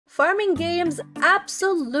Farming games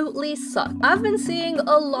absolutely suck. I've been seeing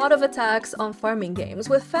a lot of attacks on farming games,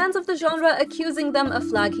 with fans of the genre accusing them of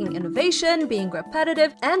lacking innovation, being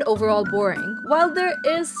repetitive, and overall boring. While there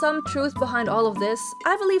is some truth behind all of this,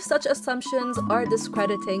 I believe such assumptions are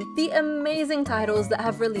discrediting the amazing titles that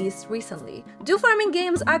have released recently. Do farming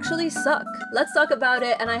games actually suck? Let's talk about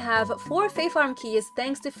it, and I have 4 Fae Farm keys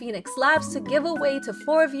thanks to Phoenix Labs to give away to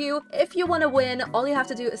 4 of you. If you want to win, all you have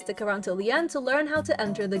to do is stick around till the end to learn how to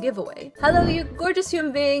enter the giveaway. Hello you gorgeous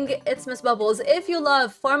human being, it's Miss Bubbles. If you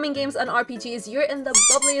love farming games and RPGs, you're in the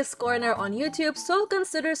bubbliest corner on YouTube, so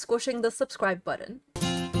consider squishing the subscribe button.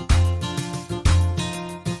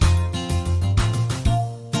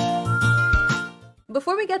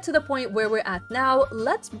 Before we get to the point where we're at now,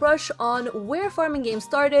 let's brush on where farming games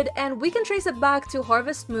started, and we can trace it back to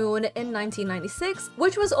Harvest Moon in 1996,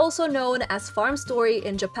 which was also known as Farm Story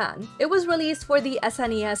in Japan. It was released for the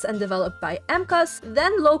SNES and developed by MCUS,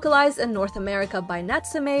 then localized in North America by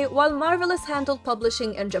Natsume, while Marvelous handled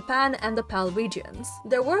publishing in Japan and the PAL regions.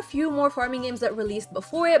 There were a few more farming games that released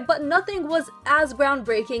before it, but nothing was as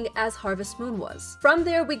groundbreaking as Harvest Moon was. From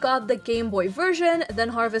there, we got the Game Boy version, then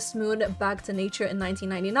Harvest Moon Back to Nature in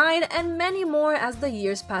 1999, and many more as the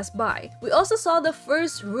years passed by. We also saw the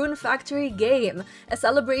first Rune Factory game, a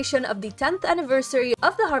celebration of the 10th anniversary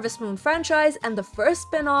of the Harvest Moon franchise and the first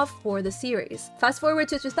spin-off for the series. Fast forward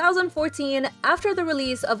to 2014, after the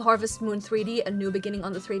release of Harvest Moon 3D: A New Beginning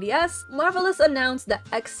on the 3DS, Marvelous announced that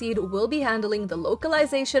Xseed will be handling the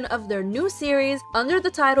localization of their new series under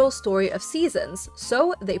the title Story of Seasons,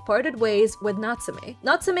 so they parted ways with Natsume.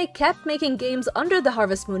 Natsume kept making games under the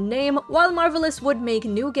Harvest Moon name, while Marvelous would make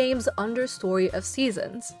new games under Story of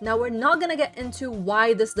Seasons. Now, we're not gonna get into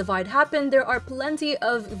why this divide happened. There are plenty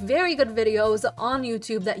of very good videos on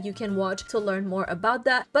YouTube that you can watch to learn more about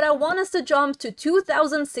that, but I want us to jump to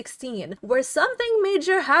 2016, where something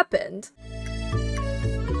major happened.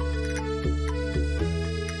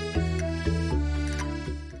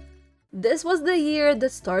 This was the year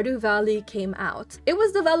that Stardew Valley came out. It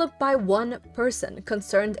was developed by one person,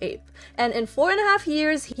 Concerned Ape, and in 4.5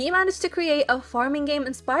 years, he managed to create a farming game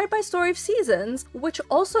inspired by Story of Seasons, which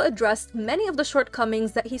also addressed many of the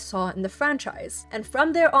shortcomings that he saw in the franchise. And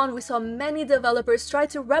from there on, we saw many developers try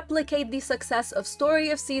to replicate the success of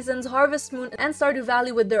Story of Seasons, Harvest Moon, and Stardew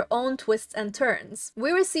Valley with their own twists and turns.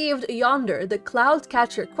 We received Yonder, the Cloud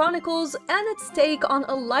Catcher Chronicles, and its take on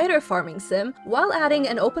a lighter farming sim, while adding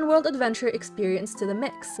an open-world adventure experience to the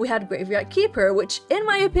mix. We had Graveyard Keeper, which in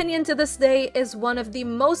my opinion to this day is one of the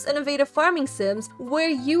most innovative farming sims, where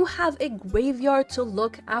you have a graveyard to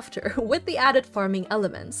look after with the added farming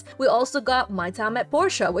elements. We also got My Time at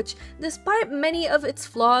Portia, which despite many of its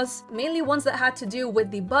flaws, mainly ones that had to do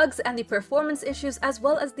with the bugs and the performance issues as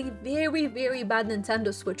well as the very bad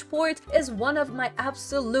Nintendo Switch port, is one of my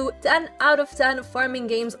absolute 10 out of 10 farming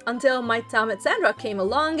games until My Time at Sandra came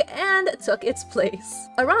along and took its place.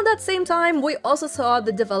 Around that same time, we also saw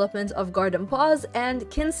the development of Garden Paws and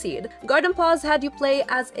Kinseed. Garden Paws had you play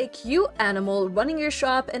as a cute animal running your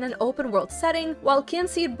shop in an open world setting, while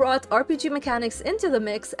Kinseed brought RPG mechanics into the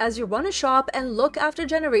mix as you run a shop and look after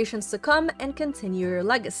generations to come and continue your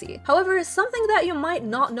legacy. However, something that you might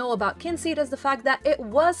not know about Kinseed is the fact that it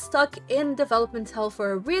was stuck in development hell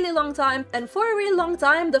for a really long time, and for a really long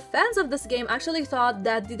time, the fans of this game actually thought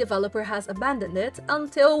that the developer has abandoned it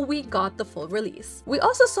until we got the full release. We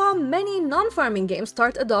also saw many non-farming games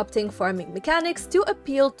start adopting farming mechanics to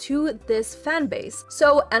appeal to this fan base.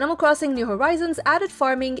 So Animal Crossing New Horizons added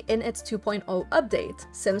farming in its 2.0 update.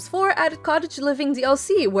 Sims 4 added cottage living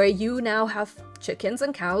DLC, where you now have chickens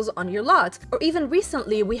and cows on your lot. Or even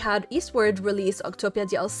recently, we had Eastward release Octopia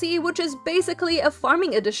DLC, which is basically a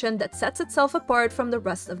farming edition that sets itself apart from the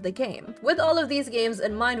rest of the game. With all of these games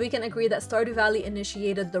in mind, we can agree that Stardew Valley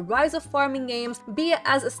initiated the rise of farming games, be it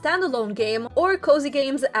as a standalone game or cozy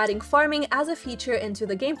games adding farming as a feature into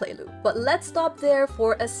the gameplay loop. But let's stop there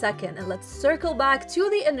for a second and let's circle back to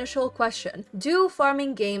the initial question: do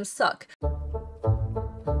farming games suck?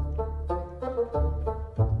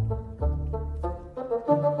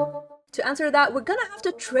 To answer that, we're gonna have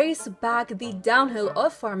to trace back the downhill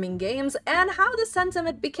of farming games and how the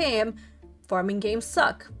sentiment became farming games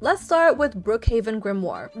suck. Let's start with Brookhaven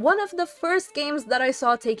Grimoire, one of the first games that I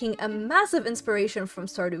saw taking a massive inspiration from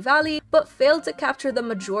Stardew Valley, but failed to capture the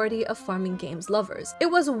majority of farming games lovers.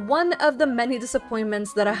 It was one of the many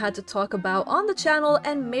disappointments that I had to talk about on the channel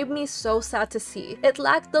and made me so sad to see. It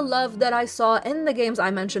lacked the love that I saw in the games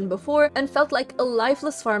I mentioned before and felt like a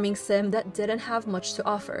lifeless farming sim that didn't have much to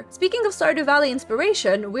offer. Speaking of Stardew Valley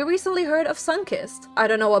inspiration, we recently heard of Sunkist. I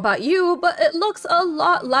don't know about you, but it looks a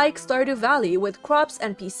lot like Stardew Valley. Valley, with crops,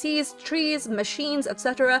 NPCs, trees, machines,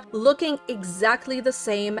 etc. looking exactly the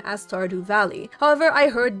same as Stardew Valley. However, I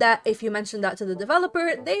heard that if you mention that to the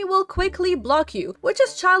developer, they will quickly block you, which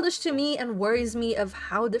is childish to me and worries me of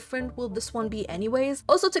how different will this one be anyways.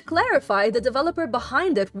 Also, to clarify, the developer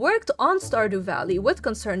behind it worked on Stardew Valley with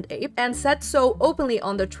Concerned Ape and said so openly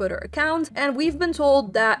on their Twitter account, and we've been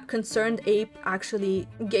told that Concerned Ape actually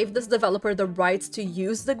gave this developer the rights to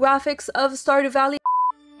use the graphics of Stardew Valley.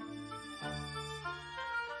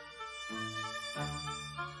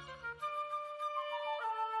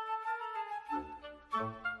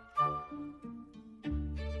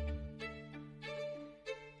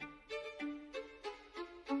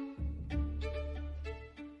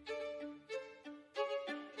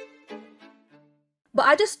 But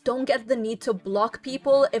I just don't get the need to block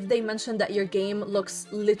people if they mention that your game looks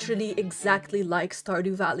literally exactly like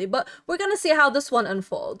Stardew Valley. But we're gonna see how this one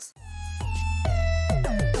unfolds.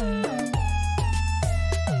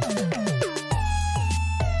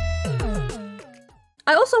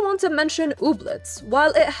 I also want to mention Ooblets.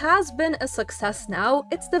 While it has been a success now,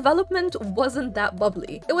 its development wasn't that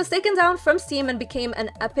bubbly. It was taken down from Steam and became an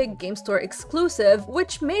Epic Game Store exclusive,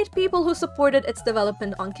 which made people who supported its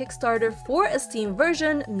development on Kickstarter for a Steam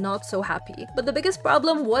version not so happy. But the biggest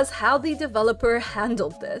problem was how the developer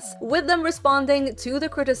handled this, with them responding to the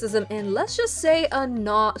criticism in, let's just say, a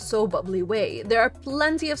not so bubbly way. There are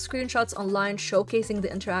plenty of screenshots online showcasing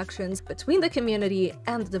the interactions between the community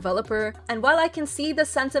and the developer, and while I can see the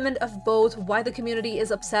sentiment of both why the community is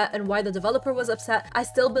upset and why the developer was upset, I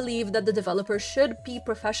still believe that the developer should be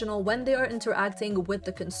professional when they are interacting with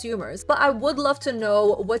the consumers. But I would love to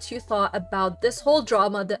know what you thought about this whole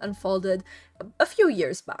drama that unfolded a few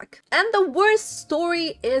years back. And the worst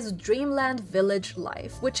story is Dreamland Village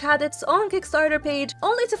Life, which had its own Kickstarter page,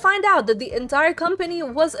 only to find out that the entire company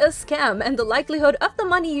was a scam and the likelihood of the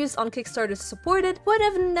money used on Kickstarter to support it would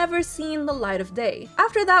have never seen the light of day.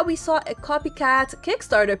 After that, we saw a copycat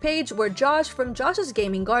Kickstarter page where Josh from Josh's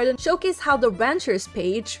Gaming Garden showcased how the Ranchers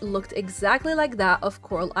page looked exactly like that of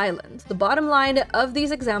Coral Island. The bottom line of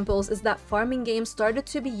these examples is that farming games started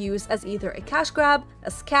to be used as either a cash grab,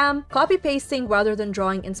 a scam, copy-pasting rather than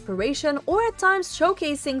drawing inspiration, or at times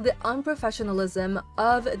showcasing the unprofessionalism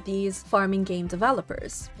of these farming game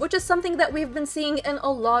developers, which is something that we've been seeing in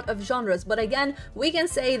a lot of genres. But again, we can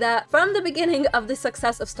say that from the beginning of the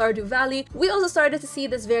success of Stardew Valley, we also started to see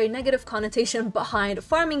this very negative connotation behind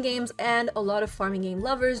farming games, and a lot of farming game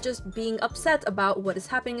lovers just being upset about what is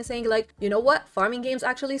happening and saying like, you know what, farming games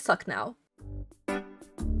actually suck now.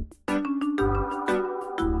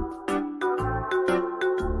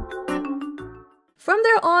 From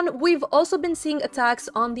there on, we've also been seeing attacks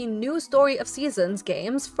on the new Story of Seasons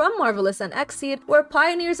games from Marvelous and Xseed, where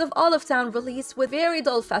pioneers of Olive Town released with very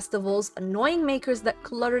dull festivals, annoying makers that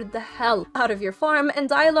cluttered the hell out of your farm, and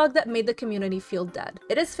dialogue that made the community feel dead.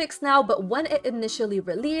 It is fixed now, but when it initially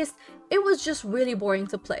released, it was just really boring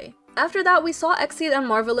to play. After that, we saw Xseed and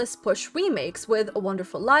Marvelous push remakes with A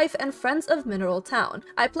Wonderful Life and Friends of Mineral Town.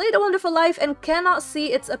 I played A Wonderful Life and cannot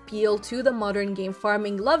see its appeal to the modern game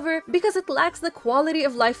farming lover because it lacks the quality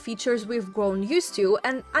of life features we've grown used to,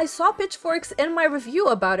 and I saw pitchforks in my review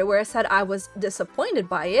about it where I said I was disappointed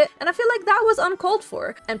by it, and I feel like that was uncalled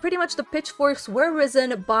for. And pretty much the pitchforks were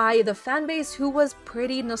risen by the fanbase who was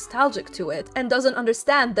pretty nostalgic to it and doesn't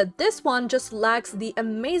understand that this one just lacks the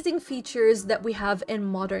amazing features that we have in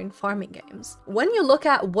modern farming games. When you look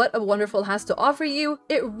at what A Wonderful has to offer you,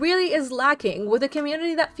 it really is lacking, with a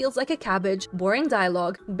community that feels like a cabbage, boring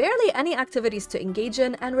dialogue, barely any activities to engage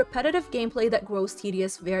in, and repetitive gameplay that grows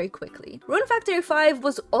tedious very quickly. Rune Factory 5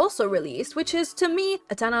 was also released, which is, to me,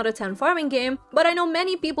 a 10 out of 10 farming game, but I know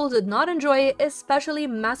many people did not enjoy it, especially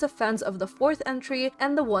massive fans of the 4th entry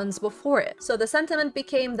and the ones before it. So the sentiment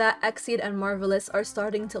became that Xseed and Marvelous are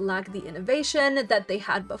starting to lack the innovation that they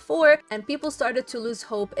had before, and people started to lose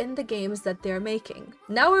hope in the games that they're making.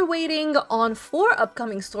 Now we're waiting on 4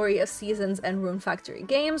 upcoming Story of Seasons and Rune Factory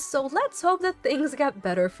games, so let's hope that things get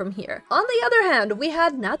better from here. On the other hand, we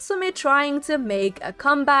had Natsume trying to make a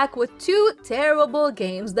comeback with 2 terrible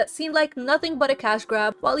games that seemed like nothing but a cash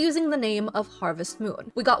grab while using the name of Harvest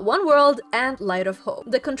Moon. We got One World and Light of Hope.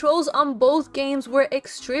 The controls on both games were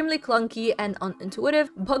extremely clunky and unintuitive,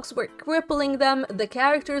 bugs were crippling them, the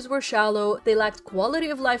characters were shallow, they lacked quality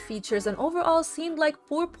of life features, and overall seemed like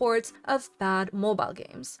poor ports of bad mobile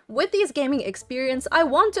games. With these gaming experience, I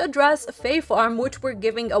want to address Fae Farm, which we're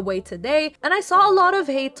giving away today, and I saw a lot of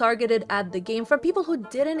hate targeted at the game from people who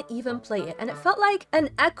didn't even play it, and it felt like an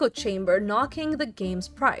echo chamber knocking the game's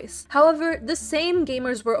price. However, the same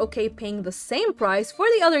gamers were okay paying the same price for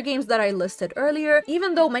the other games that I listed earlier,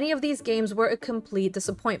 even though many of these games were a complete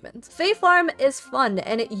disappointment. Fae Farm is fun,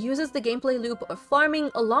 and it uses the gameplay loop of farming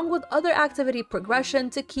along with other activity progression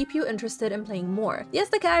to keep you interested in playing more. Yes,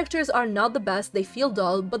 the characters are not the best, they feel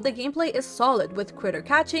dull, but the gameplay is solid with critter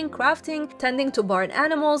catching, crafting, tending to barn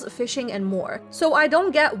animals, fishing, and more. So I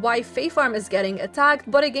don't get why Fae Farm is getting attacked,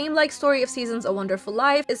 but a game like Story of Seasons: A Wonderful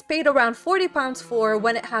Life is paid around £40 for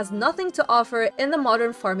when it has nothing to offer in the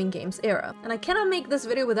modern farming games era. And I cannot make this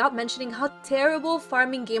video without mentioning how terrible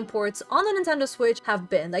farming game ports on the Nintendo Switch have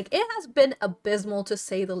been. Like, it has been abysmal to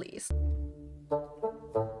say the least.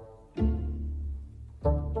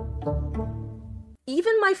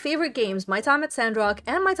 Even my favorite games, My Time at Sandrock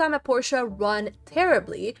and My Time at Portia, run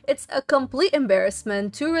terribly. It's a complete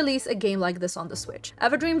embarrassment to release a game like this on the Switch.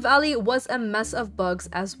 Everdream Valley was a mess of bugs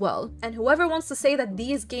as well. And whoever wants to say that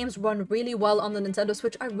these games run really well on the Nintendo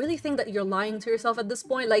Switch, I really think that you're lying to yourself at this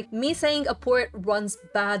point. Like, me saying a port runs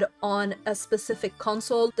bad on a specific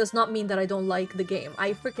console does not mean that I don't like the game.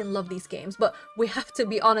 I freaking love these games, but we have to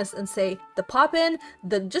be honest and say the pop-in,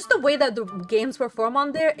 just the way that the games perform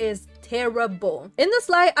on there is terrible. In this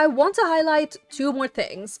light, I want to highlight two more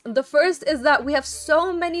things. The first is that we have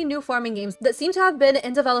so many new farming games that seem to have been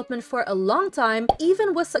in development for a long time,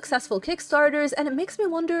 even with successful Kickstarters, and it makes me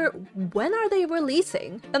wonder, when are they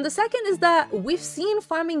releasing? And the second is that we've seen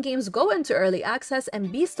farming games go into early access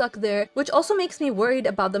and be stuck there, which also makes me worried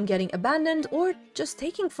about them getting abandoned or just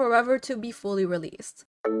taking forever to be fully released.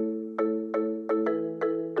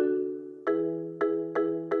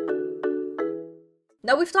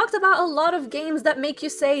 Now, we've talked about a lot of games that make you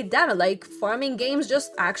say, damn it, like, farming games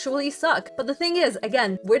just actually suck. But the thing is,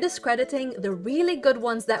 again, we're discrediting the really good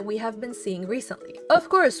ones that we have been seeing recently. Of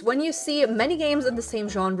course, when you see many games in the same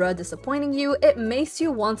genre disappointing you, it makes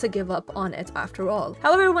you want to give up on it after all.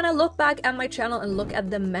 However, when I look back at my channel and look at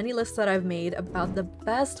the many lists that I've made about the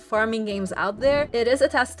best farming games out there, it is a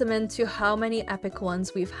testament to how many epic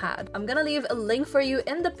ones we've had. I'm gonna leave a link for you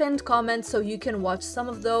in the pinned comment so you can watch some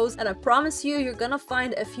of those, and I promise you, you're gonna find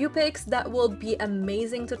a few picks that will be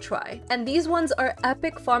amazing to try. And these ones are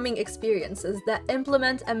epic farming experiences that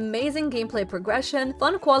implement amazing gameplay progression,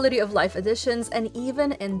 fun quality of life additions, and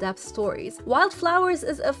even in-depth stories. Wildflowers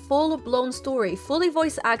is a full-blown story, fully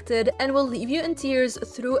voice acted, and will leave you in tears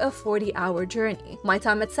through a 40-hour journey. My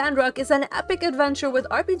Time at Sandrock is an epic adventure with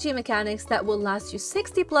RPG mechanics that will last you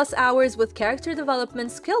 60+ hours with character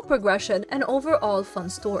development, skill progression, and overall fun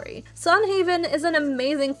story. Sunhaven is an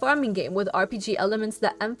amazing farming game with RPG elements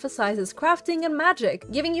that emphasizes crafting and magic,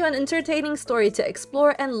 giving you an entertaining story to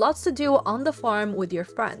explore and lots to do on the farm with your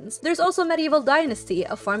friends. There's also Medieval Dynasty,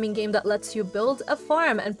 a farming game that lets you build a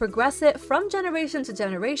farm and progress it from generation to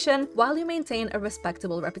generation while you maintain a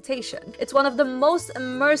respectable reputation. It's one of the most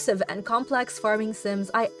immersive and complex farming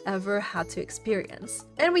sims I ever had to experience.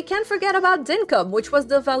 And we can't forget about Dinkum, which was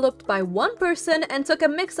developed by one person and took a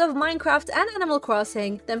mix of Minecraft and Animal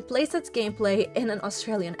Crossing, then placed its gameplay in an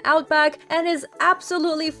Australian outback and is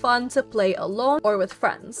absolutely fun to play alone or with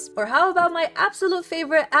friends. Or how about my absolute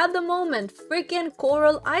favorite at the moment, freaking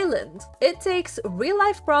Coral Island? It takes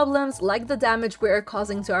real-life problems like the damage we are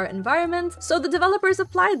causing to our environment, so the developers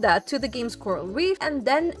applied that to the game's coral reef, and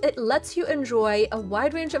then it lets you enjoy a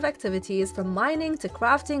wide range of activities from mining to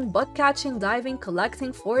crafting, bug catching, diving,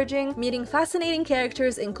 collecting, foraging, meeting fascinating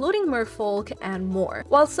characters including merfolk, and more.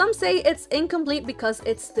 While some say it's incomplete because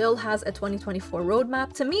it still has a 2024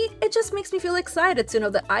 roadmap, to me, it just makes me feel excited to know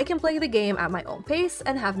that I can play the game at my own pace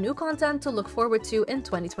and have new content to look forward to in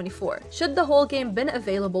 2024. Should the whole game been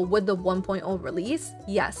available with the 1.0 release?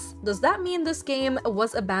 Yes. Does that mean this game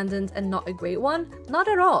was abandoned and not a great one? Not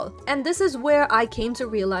at all. And this is where I came to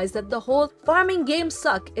realize that the whole farming games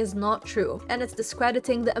suck is not true, and it's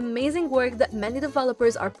discrediting the amazing work that many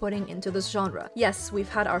developers are putting into this genre. Yes, we've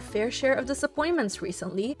had our fair share of disappointments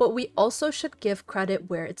recently, but we also should give credit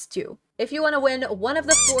where it's due. If you want to win one of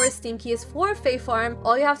the 4 Steam keys for Fae Farm,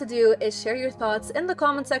 all you have to do is share your thoughts in the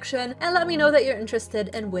comment section and let me know that you're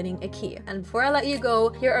interested in winning a key. And before I let you go,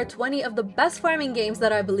 here are 20 of the best farming games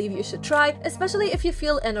that I believe you should try, especially if you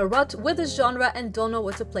feel in a rut with this genre and don't know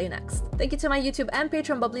what to play next. Thank you to my YouTube and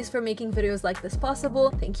Patreon bubblies for making videos like this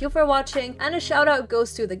possible. Thank you for watching, and a shout out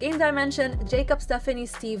goes to The Game Dimension, Jacob, Stephanie,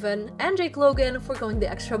 Steven, and Jake Logan for going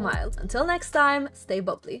the extra mile. Until next time, stay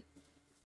bubbly.